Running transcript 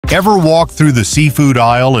Ever walked through the seafood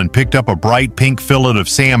aisle and picked up a bright pink fillet of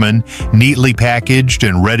salmon, neatly packaged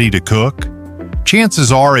and ready to cook?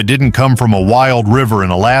 Chances are it didn't come from a wild river in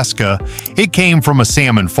Alaska, it came from a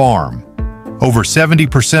salmon farm. Over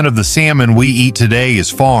 70% of the salmon we eat today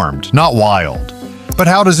is farmed, not wild. But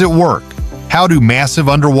how does it work? How do massive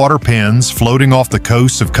underwater pens floating off the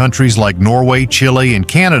coasts of countries like Norway, Chile, and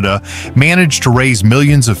Canada manage to raise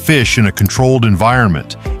millions of fish in a controlled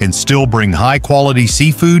environment and still bring high-quality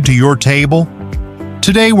seafood to your table?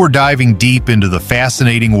 Today we're diving deep into the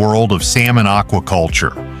fascinating world of salmon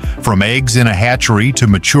aquaculture. From eggs in a hatchery to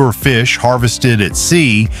mature fish harvested at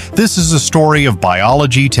sea, this is a story of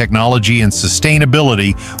biology, technology, and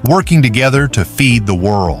sustainability working together to feed the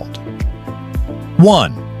world.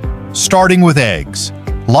 1. Starting with eggs.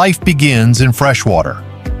 Life begins in freshwater.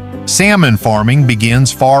 Salmon farming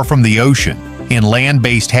begins far from the ocean, in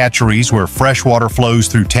land-based hatcheries where freshwater flows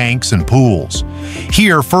through tanks and pools.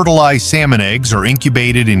 Here, fertilized salmon eggs are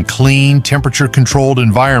incubated in clean, temperature-controlled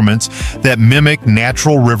environments that mimic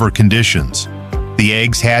natural river conditions. The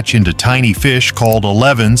eggs hatch into tiny fish called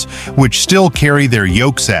alevins, which still carry their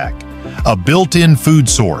yolk sac, a built-in food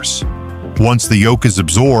source. Once the yolk is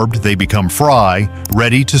absorbed, they become fry,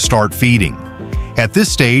 ready to start feeding. At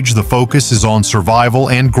this stage, the focus is on survival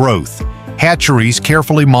and growth. Hatcheries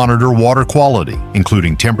carefully monitor water quality,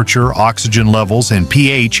 including temperature, oxygen levels, and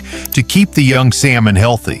pH, to keep the young salmon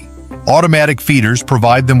healthy. Automatic feeders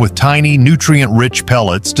provide them with tiny, nutrient-rich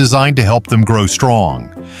pellets designed to help them grow strong.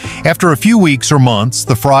 After a few weeks or months,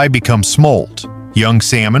 the fry becomes smolt. Young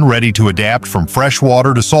salmon ready to adapt from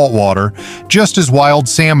freshwater to saltwater, just as wild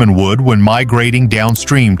salmon would when migrating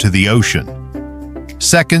downstream to the ocean.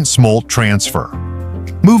 Second, smolt transfer.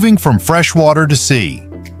 Moving from freshwater to sea.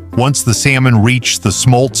 Once the salmon reach the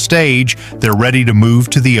smolt stage, they're ready to move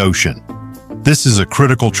to the ocean. This is a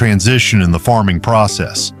critical transition in the farming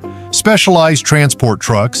process. Specialized transport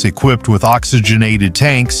trucks equipped with oxygenated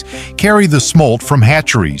tanks carry the smolt from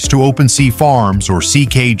hatcheries to open-sea farms or sea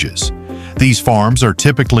cages. These farms are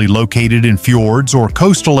typically located in fjords or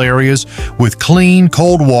coastal areas with clean,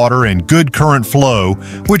 cold water and good current flow,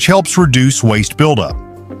 which helps reduce waste buildup.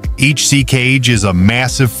 Each sea cage is a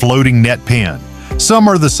massive floating net pen. Some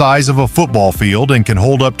are the size of a football field and can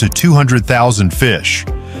hold up to 200,000 fish.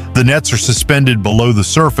 The nets are suspended below the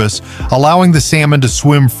surface, allowing the salmon to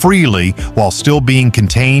swim freely while still being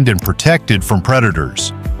contained and protected from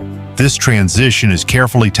predators. This transition is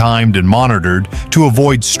carefully timed and monitored to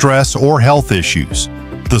avoid stress or health issues.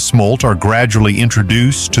 The smolt are gradually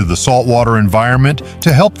introduced to the saltwater environment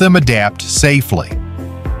to help them adapt safely.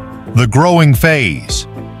 The growing phase.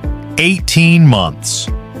 18 months.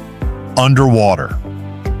 Underwater.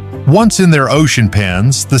 Once in their ocean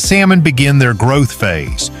pens, the salmon begin their growth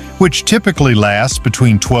phase, which typically lasts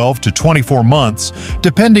between 12 to 24 months,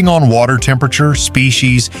 depending on water temperature,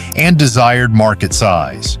 species, and desired market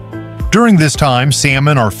size. During this time,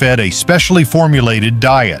 salmon are fed a specially formulated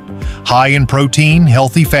diet, high in protein,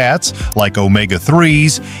 healthy fats like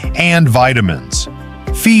omega-3s, and vitamins.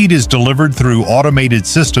 Feed is delivered through automated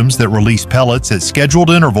systems that release pellets at scheduled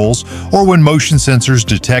intervals or when motion sensors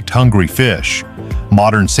detect hungry fish.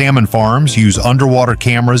 Modern salmon farms use underwater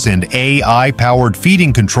cameras and AI-powered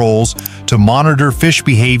feeding controls to monitor fish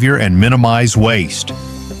behavior and minimize waste.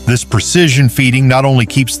 This precision feeding not only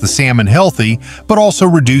keeps the salmon healthy, but also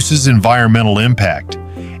reduces environmental impact.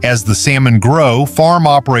 As the salmon grow, farm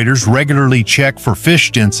operators regularly check for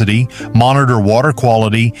fish density, monitor water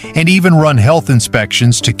quality, and even run health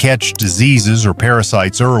inspections to catch diseases or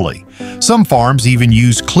parasites early. Some farms even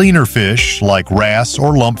use cleaner fish, like wrasse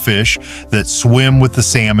or lumpfish, that swim with the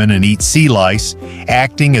salmon and eat sea lice,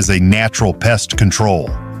 acting as a natural pest control.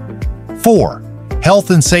 4. Health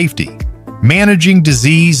and safety. Managing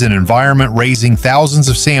disease and environment raising thousands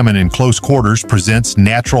of salmon in close quarters presents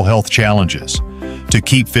natural health challenges. To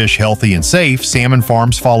keep fish healthy and safe, salmon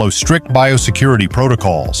farms follow strict biosecurity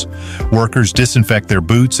protocols. Workers disinfect their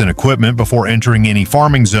boots and equipment before entering any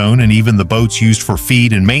farming zone, and even the boats used for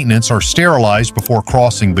feed and maintenance are sterilized before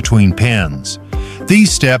crossing between pens.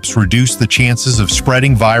 These steps reduce the chances of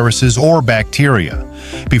spreading viruses or bacteria.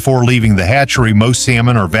 Before leaving the hatchery, most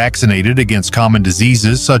salmon are vaccinated against common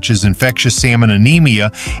diseases such as infectious salmon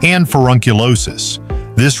anemia and furunculosis.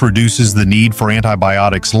 This reduces the need for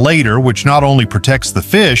antibiotics later, which not only protects the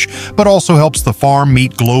fish, but also helps the farm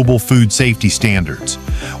meet global food safety standards.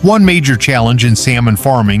 One major challenge in salmon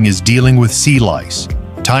farming is dealing with sea lice,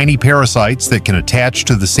 tiny parasites that can attach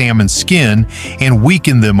to the salmon's skin and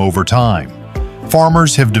weaken them over time.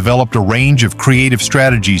 farmers have developed a range of creative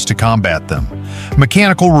strategies to combat them.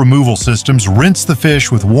 Mechanical removal systems rinse the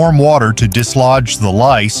fish with warm water to dislodge the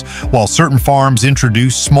lice, while certain farms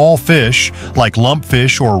introduce small fish, like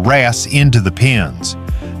lumpfish or wrasse, into the pens.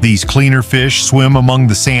 These cleaner fish swim among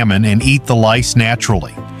the salmon and eat the lice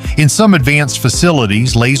naturally. In some advanced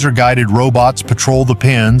facilities, laser-guided robots patrol the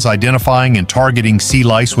pens, identifying and targeting sea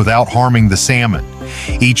lice without harming the salmon.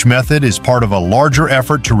 Each method is part of a larger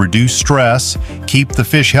effort to reduce stress, keep the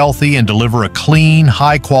fish healthy, and deliver a clean,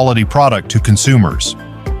 high-quality product to consumers.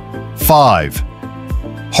 5.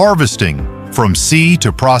 Harvesting from sea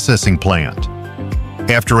to processing plant.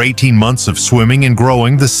 After 18 months of swimming and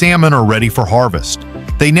growing, the salmon are ready for harvest.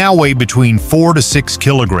 They now weigh between 4 to 6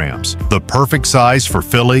 kilograms, the perfect size for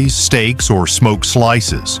fillets, steaks, or smoked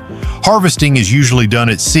slices. Harvesting is usually done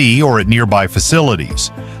at sea or at nearby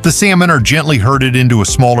facilities. The salmon are gently herded into a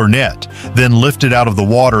smaller net, then lifted out of the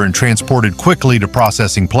water and transported quickly to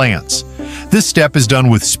processing plants. This step is done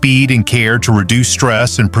with speed and care to reduce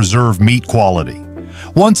stress and preserve meat quality.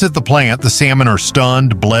 Once at the plant, the salmon are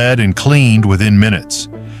stunned, bled, and cleaned within minutes.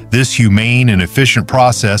 This humane and efficient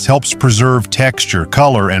process helps preserve texture,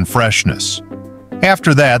 color, and freshness.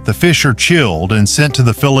 After that, the fish are chilled and sent to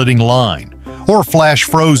the filleting line, or flash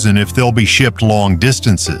frozen if they'll be shipped long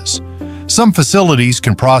distances. Some facilities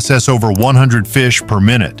can process over 100 fish per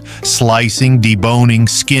minute, slicing, deboning,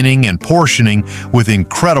 skinning, and portioning with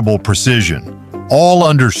incredible precision, all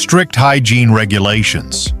under strict hygiene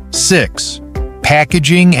regulations. 6.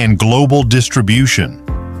 Packaging and global distribution.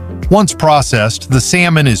 Once processed, the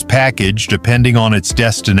salmon is packaged depending on its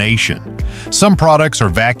destination. Some products are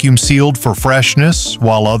vacuum sealed for freshness,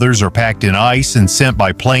 while others are packed in ice and sent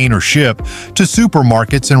by plane or ship to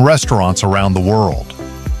supermarkets and restaurants around the world.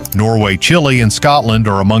 Norway, Chile, and Scotland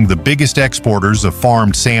are among the biggest exporters of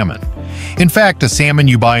farmed salmon. In fact, a salmon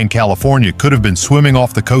you buy in California could have been swimming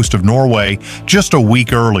off the coast of Norway just a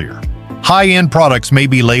week earlier. High-end products may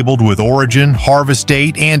be labeled with origin, harvest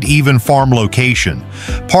date, and even farm location,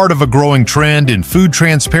 part of a growing trend in food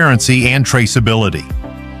transparency and traceability.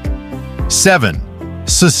 7.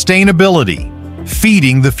 Sustainability,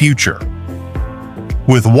 feeding the future.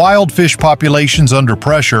 With wild fish populations under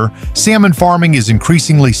pressure, salmon farming is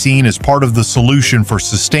increasingly seen as part of the solution for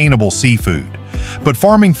sustainable seafood. But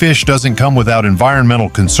farming fish doesn't come without environmental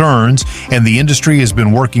concerns, and the industry has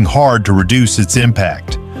been working hard to reduce its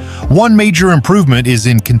impact. One major improvement is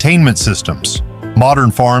in containment systems. Modern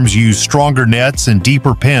farms use stronger nets and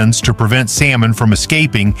deeper pens to prevent salmon from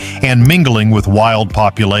escaping and mingling with wild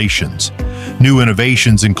populations. New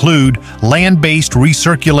innovations include land-based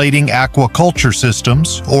recirculating aquaculture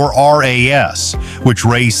systems, or RAS, which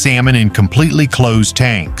raise salmon in completely closed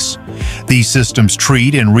tanks. These systems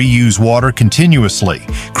treat and reuse water continuously,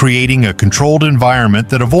 creating a controlled environment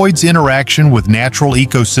that avoids interaction with natural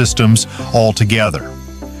ecosystems altogether.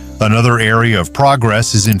 Another area of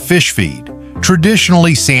progress is in fish feed.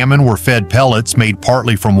 Traditionally, salmon were fed pellets made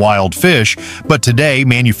partly from wild fish, but today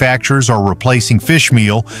manufacturers are replacing fish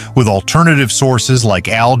meal with alternative sources like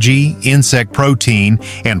algae, insect protein,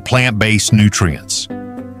 and plant-based nutrients.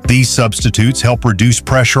 These substitutes help reduce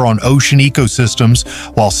pressure on ocean ecosystems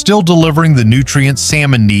while still delivering the nutrients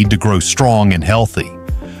salmon need to grow strong and healthy.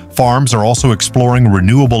 Farms are also exploring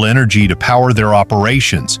renewable energy to power their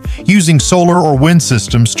operations, using solar or wind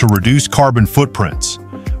systems to reduce carbon footprints.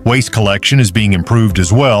 Waste collection is being improved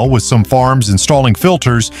as well, with some farms installing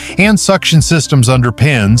filters and suction systems under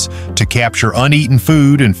pens to capture uneaten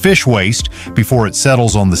food and fish waste before it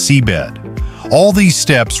settles on the seabed. All these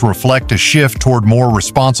steps reflect a shift toward more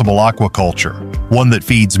responsible aquaculture, one that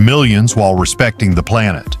feeds millions while respecting the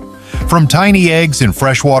planet. From tiny eggs in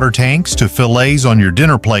freshwater tanks to fillets on your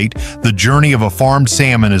dinner plate, the journey of a farmed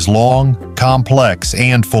salmon is long, complex,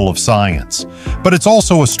 and full of science. But it's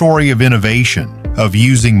also a story of innovation, of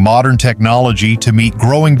using modern technology to meet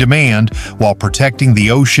growing demand while protecting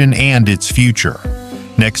the ocean and its future.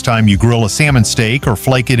 Next time you grill a salmon steak or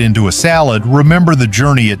flake it into a salad, remember the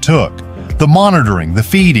journey it took. The monitoring, the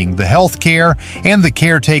feeding, the health care, and the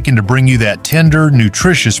care taken to bring you that tender,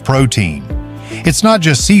 nutritious protein. It's not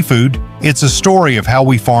just seafood, it's a story of how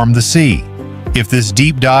we farm the sea. If this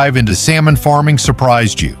deep dive into salmon farming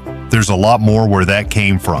surprised you, there's a lot more where that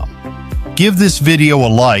came from. Give this video a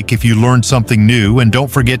like if you learned something new, and don't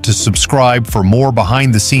forget to subscribe for more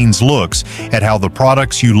behind-the-scenes looks at how the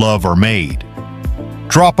products you love are made.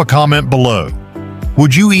 Drop a comment below.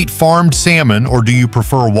 Would you eat farmed salmon or do you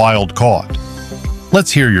prefer wild caught?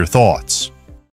 Let's hear your thoughts.